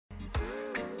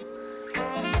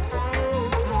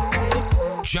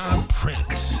John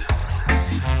Prince.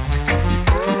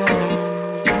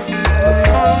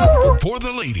 For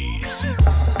the ladies.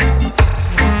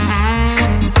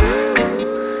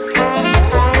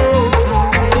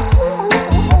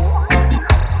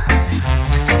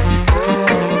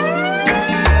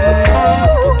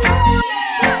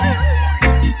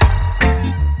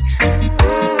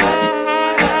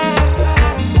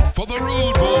 For the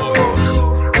rude boys.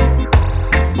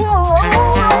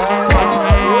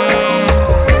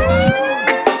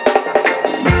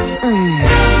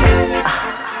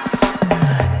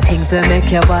 Things will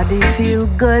make your body feel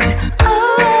good.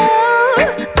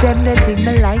 Oh, them the thing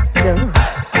me like though.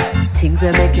 Things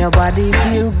will make your body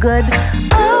feel good.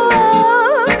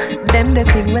 Oh, them the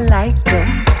thing we like though.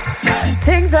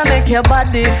 Things will make your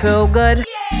body feel good.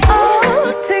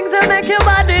 Oh, things will make your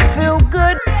body feel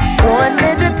good.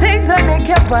 Only the things will make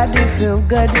your body feel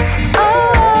good.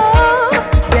 Oh,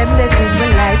 them the thing we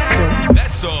like though.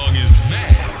 That song is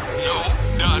mad. No,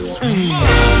 that's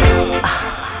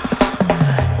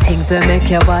Things will make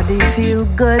your body feel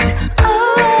good.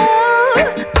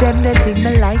 Oh, them the thing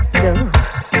me like though.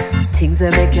 Things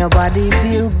will make your body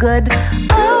feel good.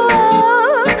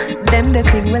 Oh, them the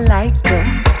thing we like though.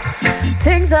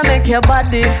 Things will make your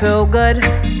body feel good.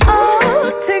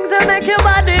 Oh, things will make your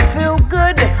body feel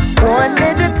good.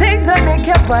 Only the things will make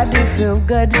your body feel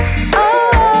good.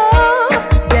 Oh,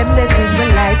 them the thing we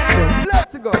like though.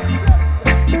 Let's go.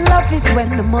 Love it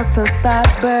when the muscles start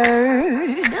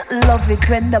burn. Love it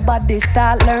when the body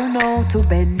start learn how to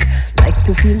bend. Like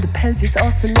to feel the pelvis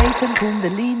oscillating,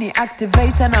 kundalini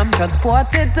activate, and I'm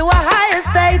transported to a higher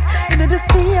state. Into the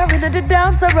sea or into the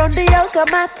dance around the yoga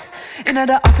mat. Into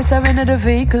the office or into the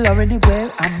vehicle or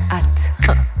anywhere I'm at.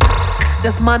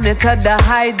 Just monitor the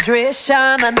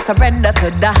hydration and surrender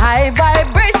to the high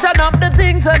vibration of the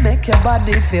things that make your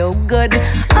body feel good.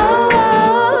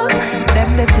 Oh,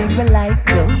 them the thing we like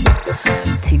though.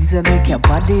 Things will make your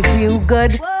body feel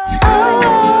good.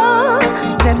 Oh,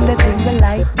 them the thing we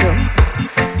like though.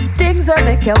 Things will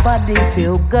make your body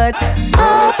feel good.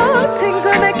 Oh, things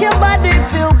will make your body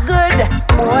feel good.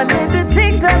 Only the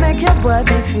things that make your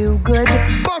body feel good.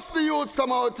 Bust the youths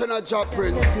come out in a job,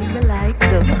 Prince. The thing we like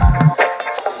though.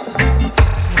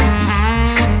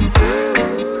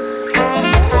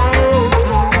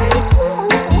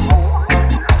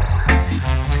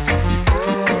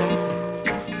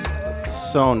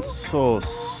 Sounds so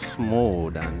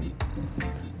smooth and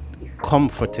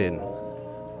comforting.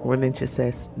 Wouldn't you say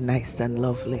it's nice and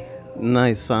lovely?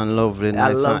 Nice and lovely. Nice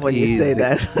I love and when easy. you say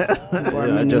that.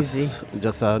 Yeah,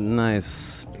 just a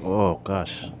nice. Oh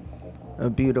gosh, A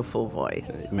beautiful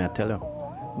voice. may I tell you?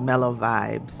 Mellow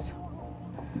vibes.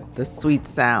 The sweet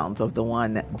sounds of the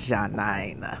one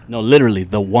Janine. No, literally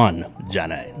the one,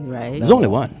 Janine. Right. There's only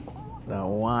one. The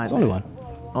one. There's only one.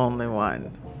 Only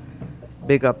one.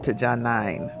 Big up to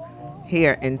Janine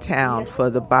here in town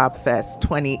for the Bob Fest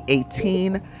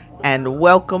 2018. And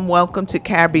welcome to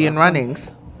Caribbean Runnings.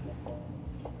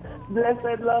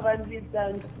 Blessed love and give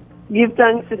thanks. Give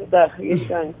thanks, sister. Give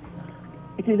thanks.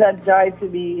 It is a joy to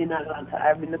be in Atlanta.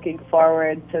 I've been looking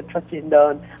forward to touching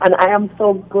down. And I am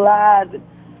so glad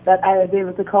that I was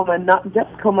able to come and not just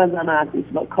come as an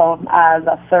artist, but come as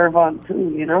a servant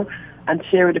too, you know, and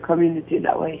share with the community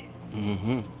that way.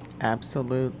 Mm-hmm.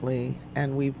 Absolutely.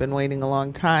 And we've been waiting a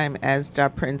long time. As Ja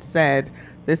Prince said,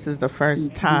 this is the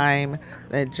first time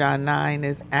that Janine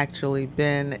has actually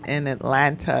been in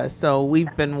Atlanta. So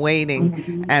we've been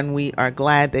waiting, and we are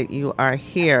glad that you are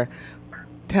here.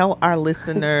 Tell our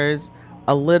listeners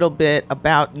a little bit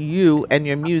about you and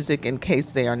your music in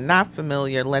case they are not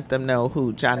familiar. Let them know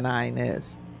who Janine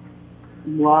is.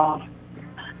 Wow.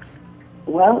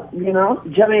 Well, you know,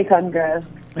 Jamaican girl.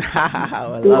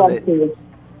 I love it.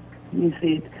 You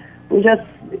see it. We're just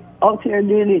out here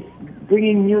doing it,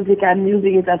 bringing music and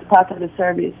using it as part of the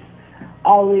service.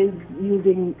 Always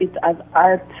using it as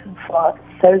art for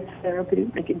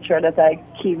self-therapy, making sure that I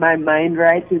keep my mind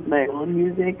right with my own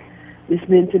music,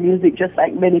 listening to music just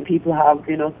like many people have,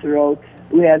 you know, throughout.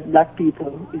 We as black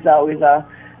people is always a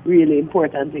really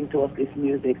important thing to us, this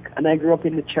music. And I grew up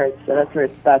in the church, so that's where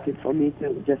it started for me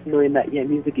too, just knowing that, yeah,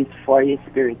 music is for your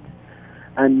spirit.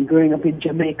 And growing up in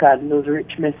Jamaica and those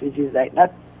rich messages like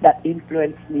that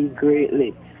influenced me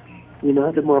greatly. You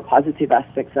know, the more positive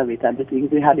aspects of it and the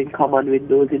things we had in common with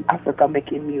those in Africa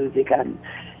making music. And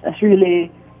that's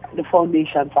really the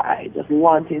foundation for I just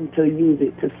wanting to use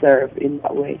it to serve in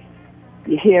that way.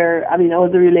 You hear, I mean, I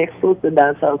wasn't really exposed to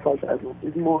dancehall culture as much.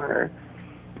 It's more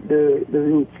the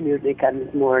roots music and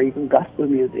it's more even gospel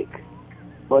music.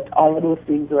 But all of those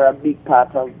things were a big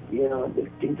part of, you know, the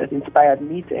things that inspired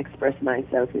me to express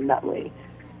myself in that way.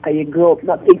 And you grow up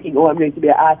not thinking, oh, I'm going to be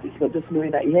an artist, but just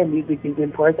knowing that, yeah, music is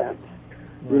important.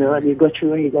 You know, and you go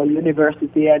through and you go to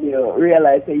university and you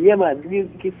realize that, yeah, man,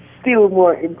 music is still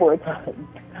more important.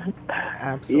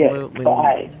 Absolutely.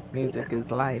 Yes, Music is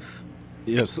life.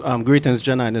 Yes, greetings,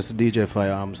 Janine. This is DJ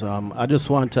Firearms. I just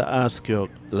want to ask you,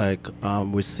 like,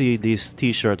 we see these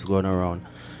T-shirts going around,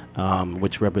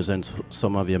 which represents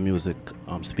some of your music,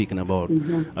 speaking about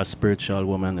a spiritual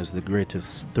woman is the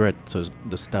greatest threat to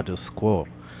the status quo.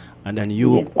 And then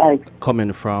you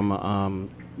coming from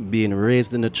being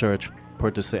raised in the church,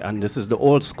 per se, and this is the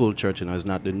old school church, you know, it's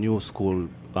not the new school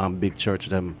big church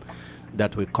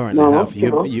that we currently have.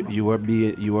 You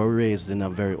were raised in a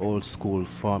very old school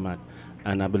format,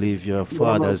 and I believe your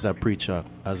father is a preacher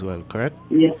as well, correct?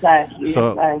 Yes, sir.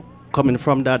 So coming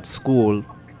from that school,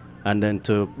 and then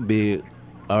to be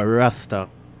a Rasta,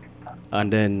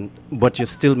 and then but you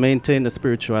still maintain the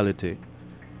spirituality.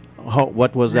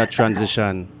 What was that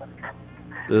transition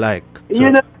like?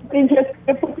 You know, interesting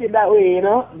to put it that way, you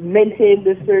know, maintain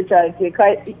the spirituality.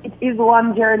 Because it is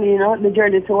one journey, you know, the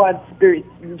journey towards spirit,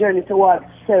 the journey towards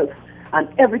self. And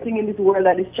everything in this world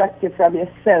that distracts you from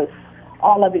yourself,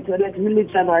 all of it, whether it's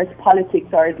religion or it's politics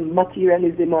or it's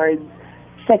materialism or it's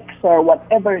sex or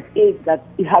whatever it is that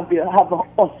you have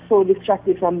us so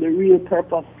distracted from the real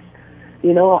purpose,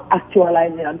 you know,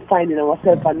 actualizing and finding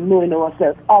ourselves and knowing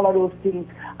ourselves. All of those things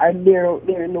are there out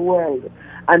there in the world.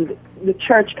 And the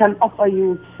church can offer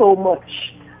you so much,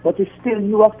 but it's still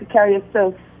you have to carry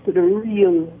yourself to the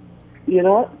real, you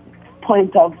know,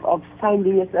 point of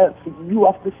finding yourself. You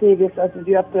have to save yourself.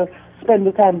 You have to spend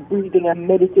the time breathing and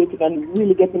meditating and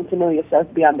really getting to know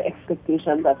yourself beyond the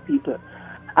expectations of people.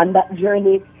 And that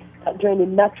journey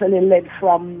naturally led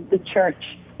from the church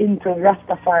into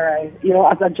Rastafari, you know,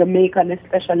 as a Jamaican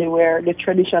especially, where the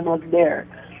tradition was there.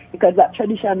 Because that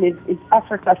tradition is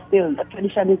Africa still, that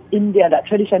tradition is India, that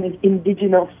tradition is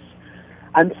indigenous.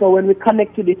 And so when we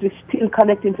connect to it, we're still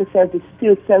connecting to self, it's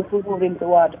still self we're moving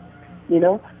toward, you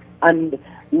know. And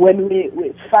when we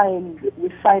find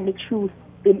the truth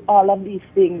in all of these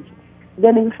things,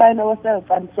 then we find ourselves.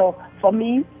 And so for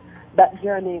me, that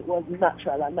journey was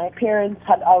natural. And my parents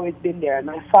had always been there. And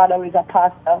my father is a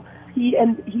pastor. He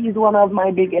is one of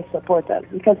my biggest supporters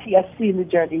because he has seen the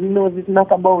journey. He knows it's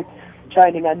not about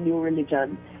joining a new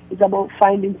religion. It's about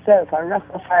finding self, and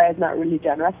Rastafari is not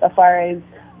religion. Rastafari is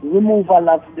removal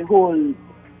of the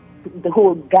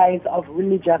whole guise of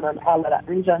religion and all of that.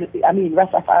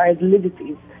 Rastafari is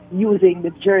liberty, using the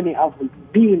journey of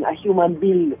being a human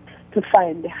being to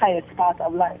find the highest part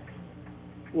of life.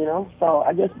 You know, so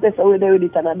that's how we do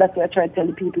it, and that's what I try to tell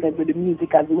the people with the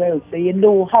music as well. So you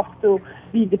don't have to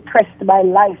be depressed by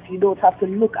life. You don't have to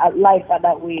look at life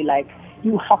that way. Like,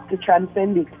 you have to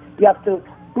transcend it. You have to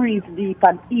breathe deep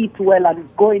and eat well and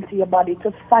go into your body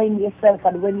to find yourself.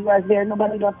 And when you are there,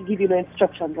 nobody will have to give you no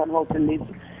instructions on how to live.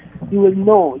 You will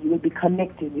know, you will be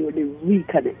connected, you will be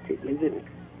reconnected, isn't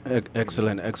it?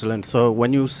 Excellent. So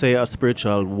when you say a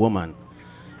spiritual woman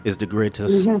is the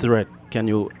greatest threat, can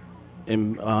you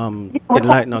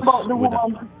enlighten us with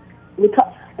that?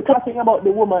 We're talking about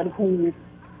the woman who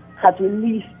has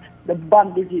released the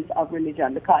bondages of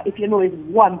religion. Because if you know, it's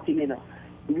one thing, you know.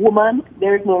 Woman,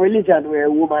 there is no religion where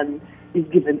a woman is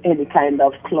given any kind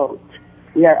of clout.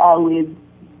 We are always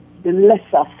the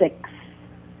lesser sex.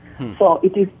 So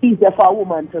it is easier for a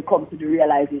woman to come to the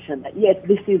realization that, yes,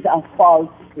 this is a false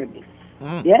premise.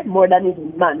 Yeah, more than it's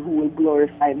a man who will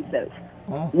glorify himself.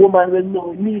 Woman will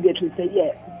know immediately, say,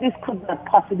 yeah, this could not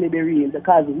possibly be real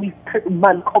because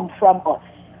man come from us.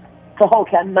 So how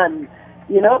can man,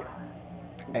 you know?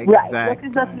 Exactly. Right, that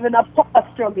is not even a proper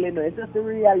struggle, you know, it's just the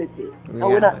reality. And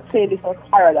we're not saying this as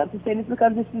arrogant, we're saying this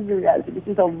because this is the reality, this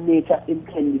is how nature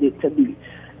intended it to be.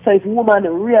 So if women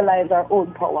realize her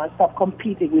own power and stop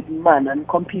competing with man and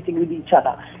competing with each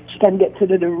other, she can get to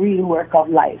do the real work of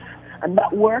life. And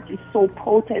that work is so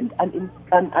potent and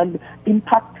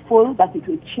impactful that it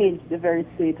will change the very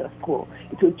status quo.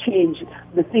 It will change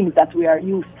the things that we are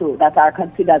used to, that are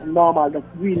considered normal, that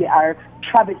really are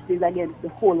travesties against the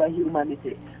whole of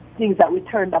humanity. Things that we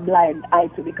turn a blind eye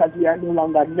to because we are no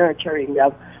longer nurturing. We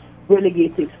have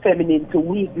relegated feminine to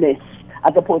weakness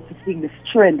as opposed to seeing the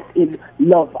strength in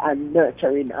love and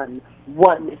nurturing and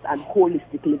oneness and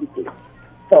holistic living.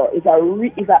 So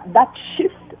that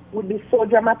shift would be so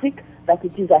dramatic that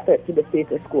it is a threat to the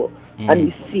status quo. And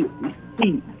you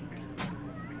see.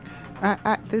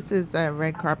 This is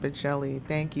Red Carpet Shelley.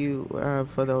 Thank you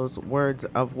for those words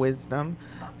of wisdom.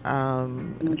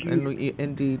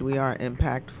 Indeed, we are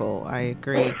impactful. I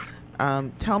agree.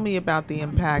 Tell me about the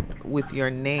impact with your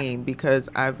name, because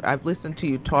I've listened to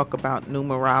you talk about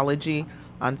numerology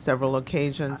on several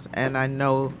occasions, and I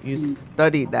know you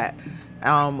studied that.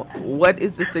 What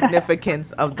is the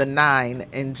significance of the 9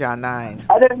 in John 9?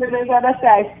 I don't know if I say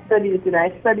I studied it, and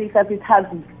I studied it because it has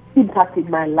impacted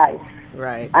my life.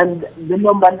 Right. And the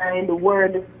number 9, the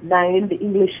word 9, the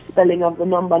English spelling of the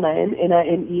number 9,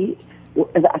 N-I-N-E,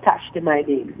 is attached to my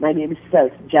name. My name is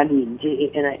spelled Janine,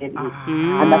 Janine.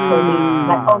 And that's her name.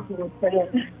 My uncle would say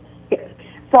it.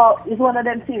 So it's one of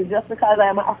them things, just because I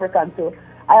am an African, so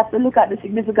I have to look at the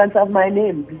significance of my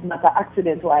name. It's not an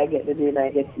accident why I get the name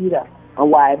I get either,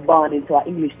 and why I'm born into an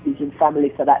English-speaking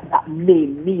family, so that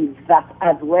name means that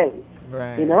as well.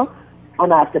 Right. You know?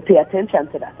 And I have to pay attention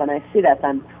to that, and I see that.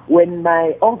 And when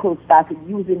my uncle started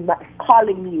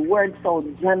calling me word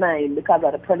sound Janine because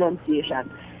of the pronunciation,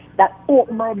 that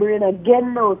opened my brain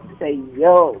again now to say,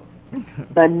 yo,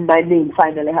 then my name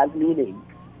finally has meaning.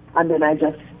 And then I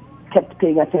just kept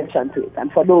paying attention to it.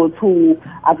 And for those who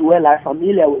as well are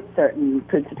familiar with certain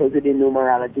principles within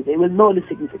numerology, they will know the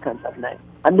significance of 9.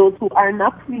 And those who are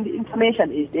not, when the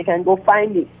information is, they can go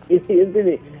find it. It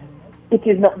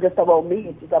is not just about me,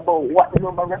 it is about what the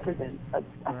number represents. A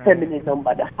feminine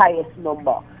number, the highest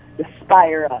number, the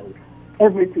spiral,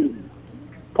 everything.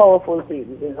 Powerful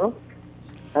things, you know?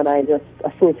 And I just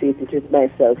associate it with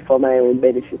myself for my own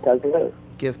benefit as well.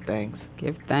 Give thanks.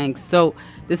 Give thanks. So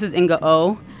this is Inga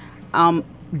O.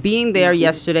 Being there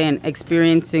yesterday and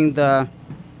experiencing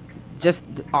just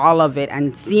all of it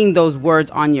and seeing those words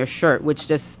on your shirt, which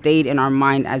just stayed in our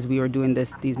mind as we were doing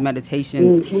these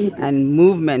meditations and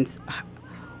movements.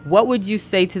 What would you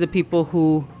say to the people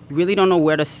who really don't know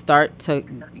where to start?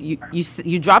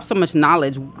 You drop so much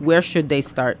knowledge. Where should they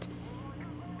start?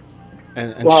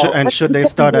 And should they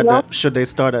start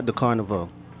at the carnival,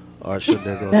 or should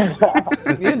they go?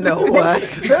 You know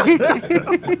what?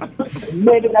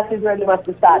 Maybe that is where they must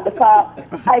start. Because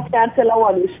I can't tell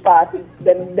one which part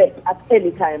them at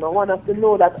any time. I want us to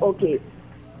know that, okay,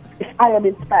 if I am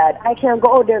inspired, I can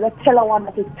go out there and tell one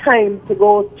that it's time to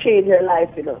go change her life,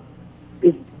 you know.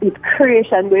 It's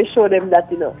creation. We show them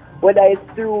that, you know, whether it's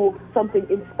through something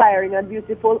inspiring and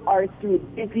beautiful or it's through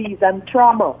disease and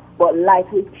trauma. But life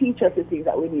will teach us the things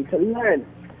that we need to learn.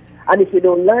 And if we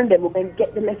don't learn them, we can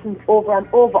get the lessons over and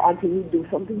over until we do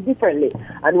something differently.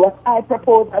 And what I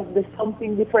propose as the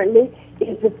something differently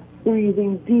is just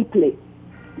breathing deeply,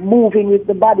 moving with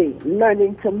the body,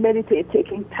 learning to meditate,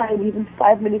 taking time, even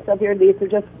 5 minutes of your day to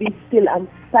just be still and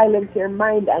silence your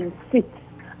mind and sit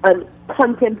and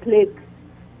contemplate.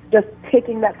 Just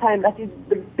taking that time, that is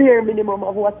the bare minimum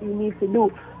of what you need to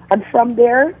do. And from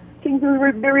there, things will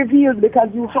be revealed because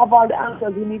you have all the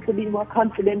answers. You need to be more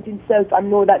confident in self and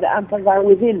know that the answers are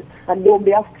within. And don't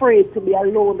be afraid to be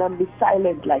alone and be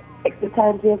silent. Like, take the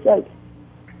time to yourself.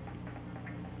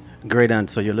 Great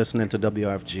answer. You're listening to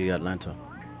WRFG Atlanta.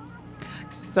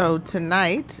 So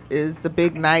tonight is the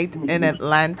big night in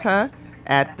Atlanta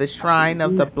at the Shrine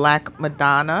of the Black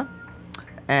Madonna.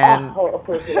 And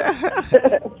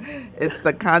it's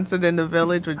the concert in the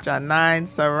village with John 9,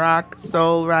 Ciroc,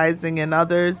 Soul Rising, and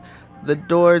others. The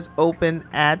doors open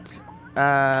at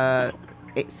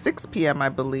 6 p.m., I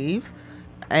believe.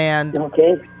 And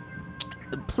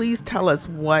please tell us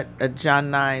what a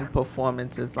John 9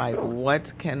 performance is like.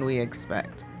 What can we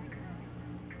expect?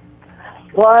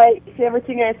 Why, see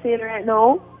everything I'm saying right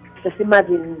now? Just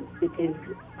imagine it is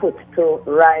put to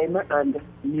rhyme and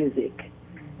music.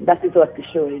 That is what the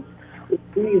show is.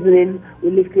 We're reasoning,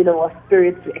 we're lifting our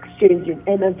spirits, we're exchanging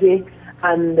energy,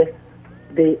 and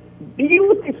the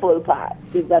beautiful part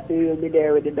is that we will be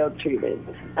there with the dog treatment.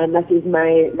 And that is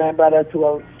my brothers who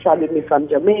have traveled me from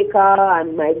Jamaica,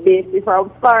 and my baby from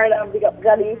Florida, big up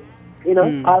Johnny. You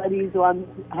know, all of these ones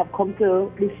have come to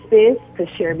this space to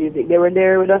share music. They were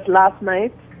there with us last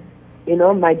night. You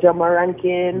know, my drummer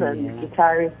Rankin and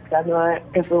guitarist,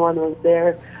 everyone was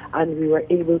there, and we were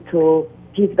able to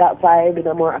give that vibe in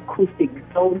a more acoustic,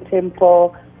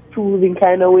 down-tempo, soothing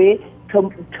kind of way.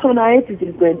 Tonight it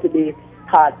is going to be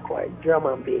hardcore drum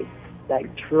and bass, like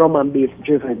drum and bass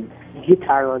driven,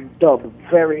 guitar and dub,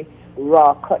 very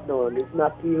raw cut down. It's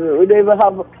not even, we don't even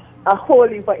have a whole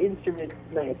heap of instruments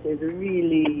tonight. It's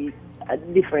really a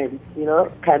different, you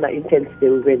know, kind of intensity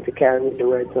we're going to carry with the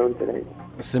word sound tonight.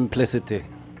 Simplicity.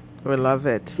 We love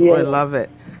it. Yeah. We love it.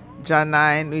 John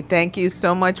 9, we thank you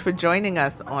so much for joining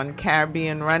us on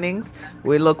Caribbean Runnings.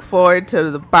 We look forward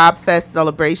to the Bob Fest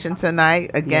celebration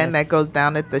tonight. Again, that goes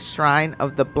down at the Shrine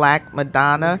of the Black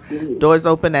Madonna. Doors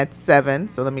open at 7,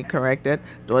 so let me correct it.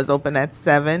 Doors open at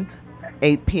 7,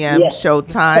 8 p.m. show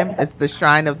time. It's the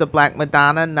Shrine of the Black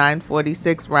Madonna,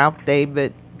 946 Ralph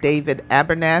David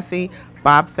Abernathy.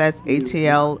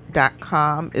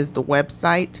 BobFestATL.com is the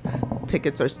website.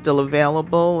 Tickets are still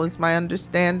available, is my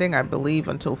understanding, I believe,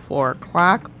 until 4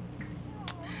 o'clock.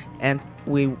 And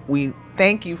we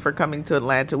thank you for coming to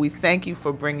Atlanta. We thank you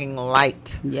for bringing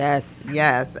light. Yes.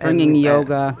 Yes. Bringing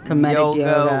yoga, comedic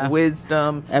yoga,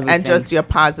 wisdom, everything. and just your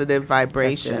positive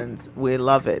vibrations. We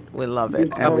love it. We love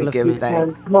it. And we give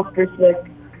thanks. Much respect.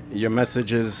 Your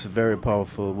message is very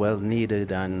powerful, well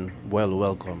needed, and well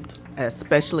welcomed.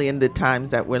 Especially in the times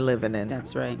that we're living in.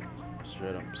 That's right.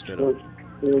 Straight up, straight up.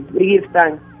 We give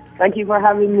thanks. Thank you for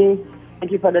having me.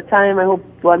 Thank you for the time. I hope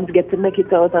ones get to make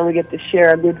it out and we get to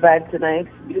share a good vibe tonight.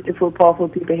 Beautiful, powerful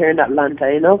people here in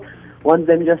Atlanta, you know. Ones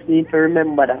them just need to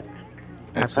remember that.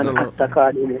 Excellent. And act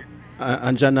accordingly.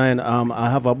 And Janine, I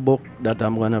have a book that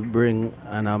I'm going to bring,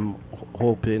 and I'm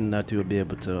hoping that you'll be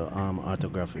able to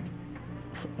autograph it.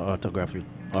 You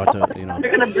know.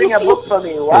 You're gonna bring a book for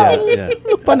me. Wow. Yeah.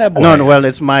 Look on that boy. No, well,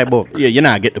 it's my book. Yeah, you're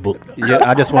not get the book. Yeah,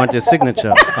 I just want your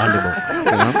signature on the book.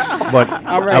 You know? But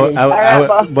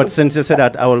Alrighty. but since you said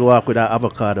that, I will walk with an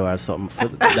avocado or something.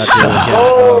 That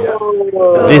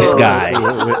This guy.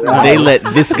 They let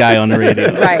this guy on the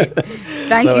radio. Right.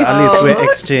 Thank so you. at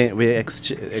least we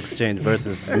exchange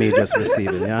versus me just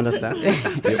receiving. You understand?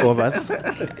 You overs.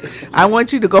 I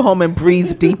want you to go home and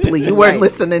breathe deeply. You weren't Right.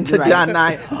 listening to Right. John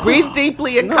 9. Breathe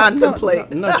deeply and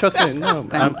contemplate. No, trust me. No,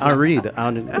 I read. I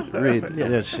read.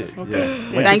 Yeah, shit. Yeah.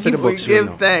 When Thank see you the for- book, We she'll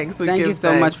give know. thanks. We Thank give you so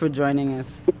thanks. much for joining us.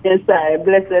 Yes, I.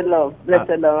 Blessed love.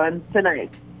 Blessed love. And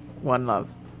tonight. One love.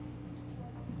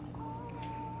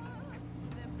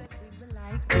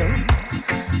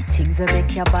 Things that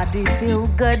make your body feel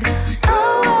good.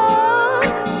 Oh,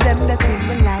 them the things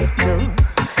we like do.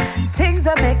 Things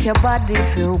that make your body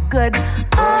feel good.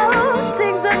 Oh,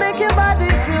 things that make your body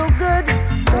feel good.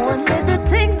 Only the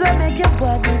things that make your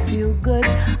body feel good.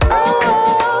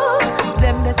 Oh,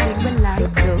 them the things we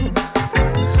like do.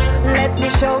 Let me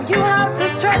show you how to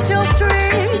stretch your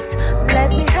strings. Let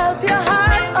me help your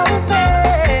heart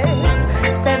open.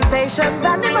 Sensations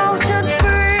and emotions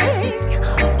spring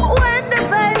when the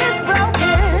veil is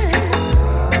broken.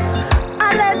 I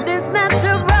let this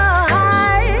natural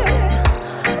high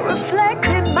reflect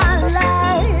in my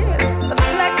life. The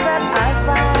flex that I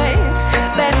find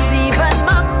bends even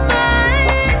my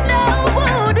mind. Oh,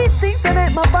 these things that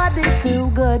make my body feel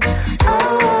good.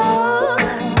 Oh,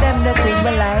 them the things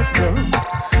we like do.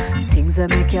 Things that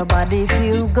make your body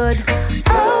feel good.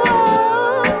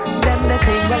 Oh, them the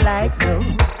things we like do.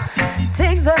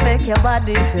 Things that make your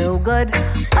body feel good.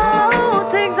 Oh,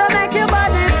 things that make your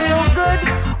body feel good.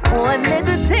 Only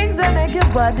the things that make your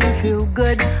body feel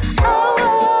good.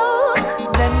 Oh,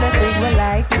 them the things we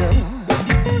like to.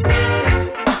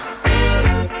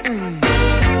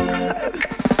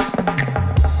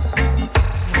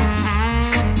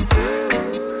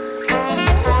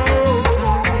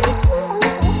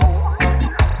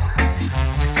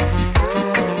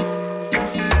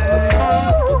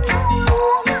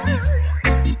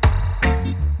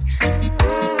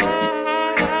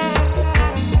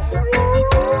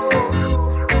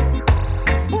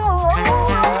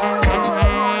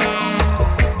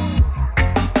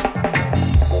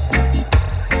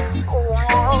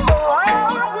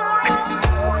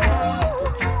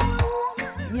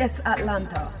 Yes,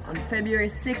 Atlanta. On February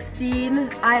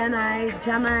 16, I and I,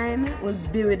 Janine, will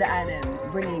be with the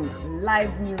INM bringing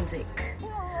live music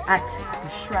at the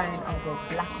Shrine of the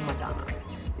Black Madonna.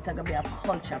 It's going to be a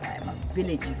culture vibe, a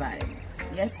village vibes.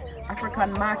 Yes,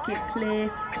 African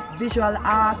marketplace, visual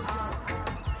arts,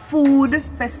 food,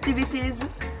 festivities,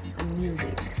 and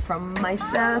music from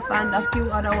myself and a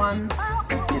few other ones,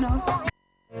 you know.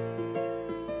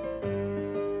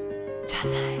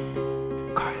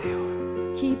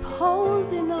 Keep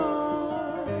holding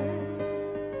on.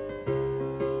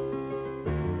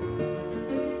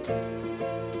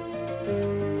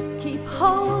 Keep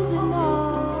holding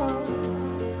on.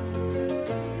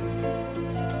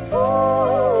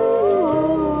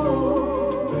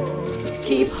 Ooh.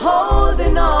 Keep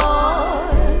holding on.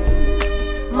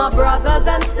 My brothers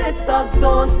and sisters,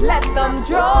 don't let them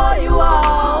draw you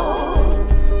out.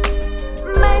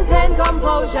 Maintain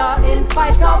composure in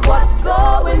spite of what's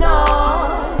going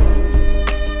on.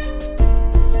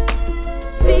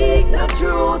 Speak the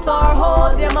truth or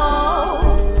hold your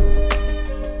mouth.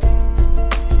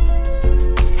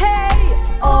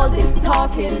 Hey, all this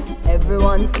talking,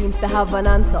 everyone seems to have an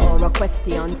answer or a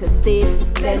question to state.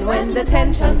 Then when the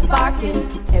tension's sparking,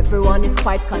 everyone is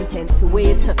quite content to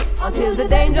wait until the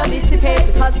danger dissipates,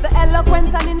 because the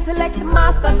eloquence and intellect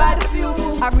mastered by the few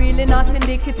are really not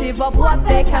indicative of what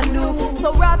they can do.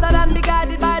 So rather than be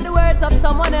guided by the words of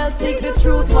someone else, seek the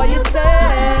truth for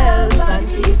yourself and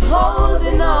keep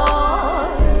holding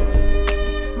on.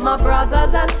 My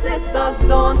brothers and sisters,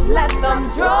 don't let them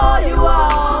draw you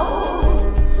out.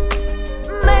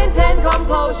 Maintain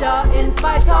composure in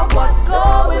spite of what's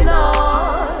going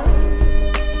on.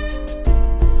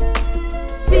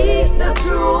 Speak the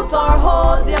truth or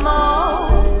hold your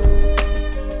mouth.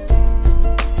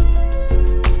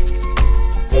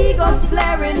 Egos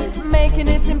flaring, making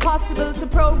it impossible to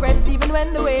progress even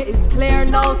when the way is clear.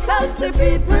 Now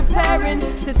self-defeat preparing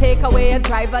to take away a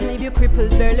drive and leave you crippled,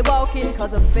 barely walking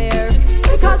cause of fear.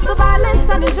 Because the violence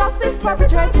and injustice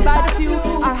perpetrated by the few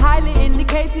are highly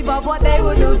indicative of what they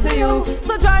will do to you.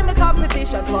 So join the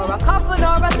competition for a coffin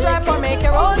or a strap, or make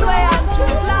your own way and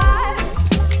choose life.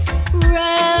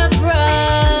 Reverend,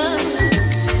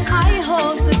 I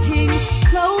hold the king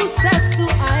closest to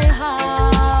my heart.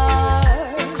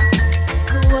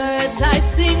 The words I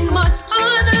sing must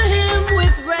honor him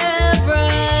with reverence.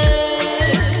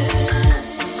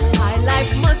 My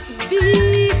life must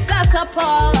be set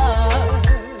apart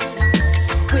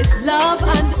with love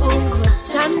and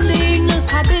understanding.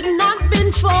 Had it not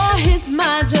been for his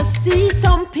majesty,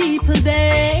 some people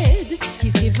dead.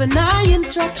 He's given our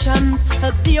instructions,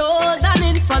 help the old and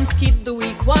infants, keep the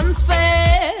weak ones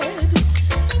fed.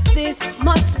 This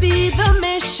must be the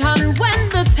mission when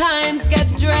the times get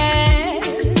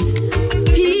dread.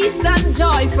 Peace and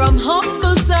joy from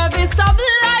humble service of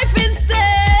life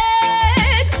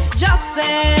instead. Just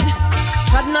said,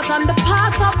 tread not on the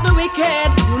path of the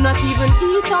wicked. Do not even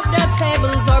eat off their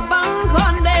tables or bank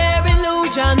on their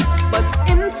illusions, but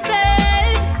instead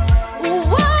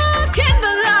walk in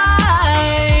the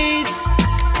light.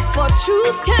 For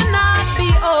truth cannot be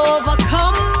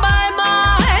overcome by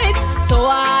might. So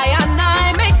I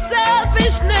make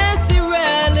selfishness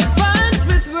irrelevant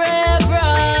with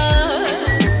reverence.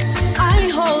 I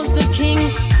hold the king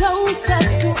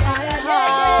closest to my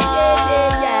heart.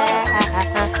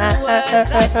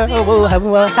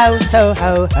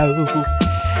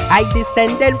 I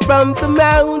descended from the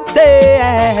mountains.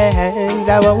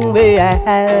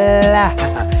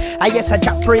 I guess I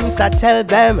Jack Prince, I tell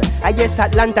them. I guess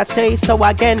Atlanta stay so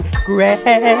again. Great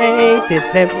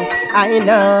is him, I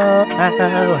know.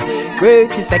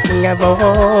 Great is the king of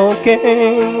all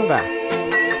kings.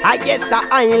 I guess I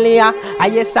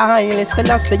highly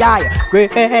Selassie.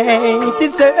 Great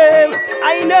is him,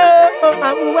 I know.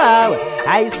 Wow.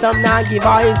 I some now give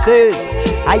voices.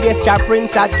 I guess Jack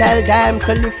Prince, I tell them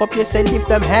to lift up yourself, lift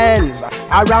them hands.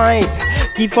 Alright,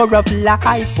 give for of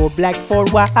life, for black, for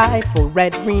white, for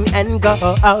red, green, and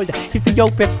gold. If the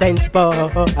yoke stands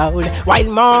bold, while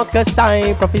Marcus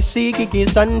I prophecy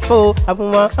is unfold.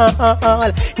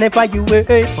 Never you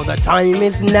wait, for the time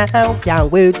is now.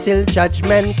 Can't wait till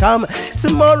judgment come.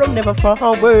 Tomorrow never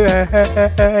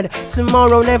forward.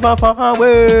 Tomorrow never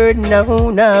forward. No,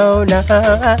 no, no.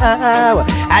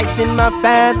 I seen my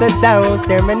father's house,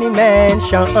 there many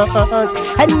mansions,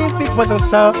 and if it wasn't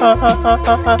so,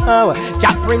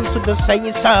 Jack Prince would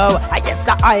say so. I guess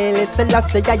I listen, I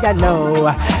say I know.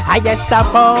 I guess the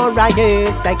poor, I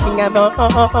guess the king of all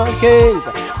kings,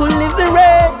 who lives in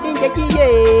rain,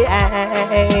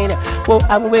 yeah. Oh,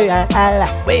 I'm well,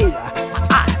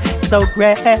 so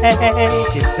great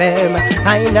is him,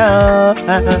 I know.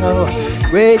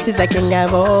 Great is the king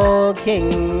of all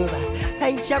kings.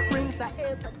 Hey, Jack Prince, I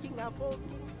am the king of all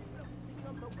kings.